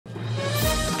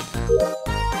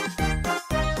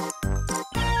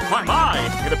My!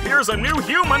 It appears a new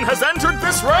human has entered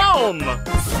this realm!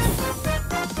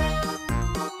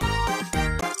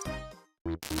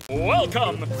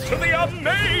 Welcome to the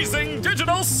Amazing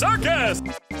Digital Circus!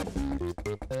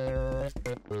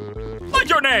 What's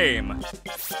your name?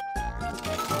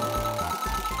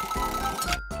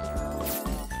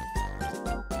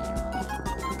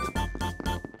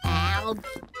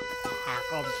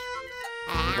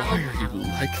 Why are you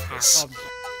like this?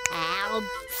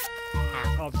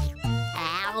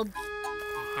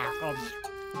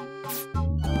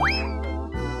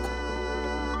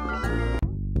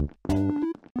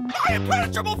 My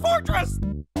impenetrable fortress!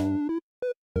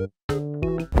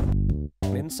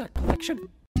 Insect collection?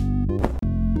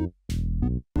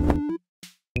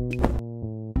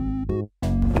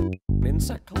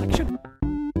 Insect collection?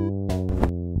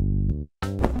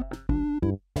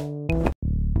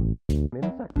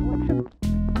 Insect collection?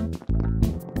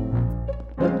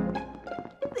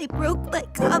 They broke my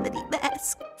comedy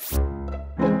mask.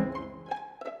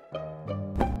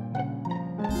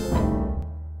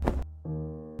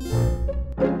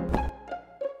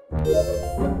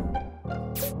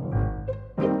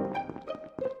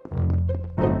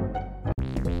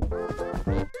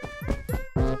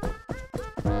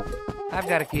 I've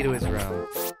got a key to his room.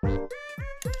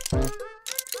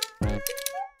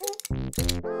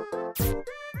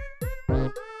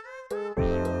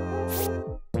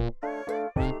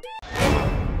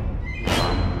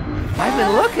 I've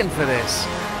been looking for this.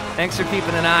 Thanks for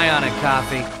keeping an eye on it,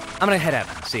 Coffee. I'm gonna head out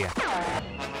now. See ya.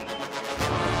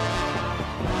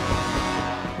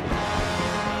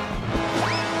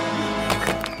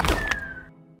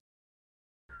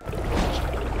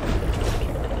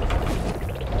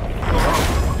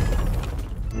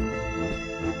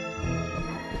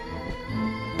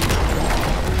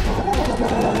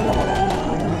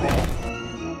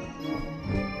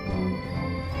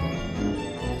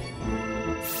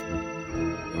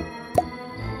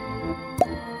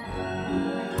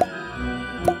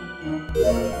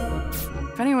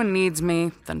 If anyone needs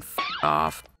me, then f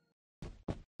off.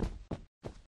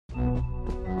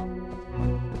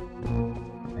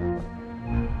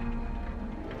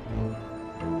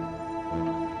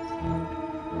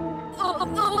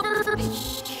 Over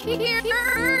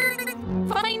here!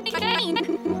 Find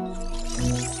Caine!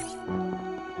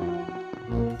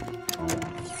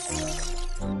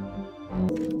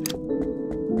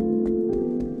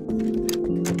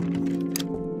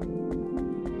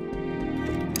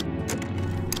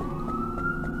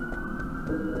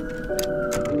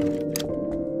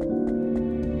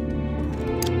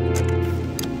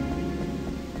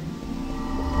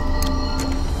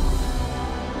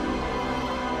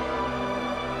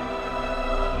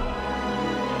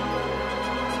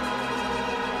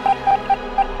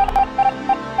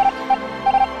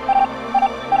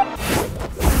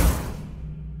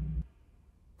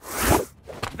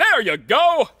 There you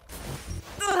go!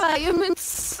 I am in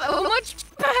so much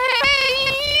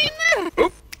pain!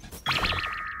 Oop.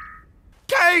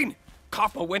 Caine!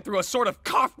 Kaufmo went through a sort of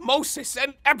cough-mosis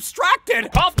and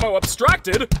abstracted! Kaufmo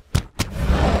abstracted!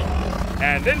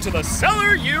 And into the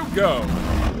cellar you go!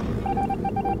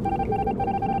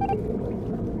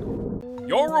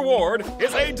 Your reward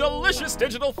is a delicious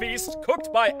digital feast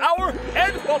cooked by our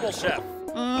head bubble chef!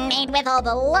 Made with all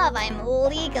the love I'm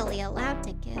legally allowed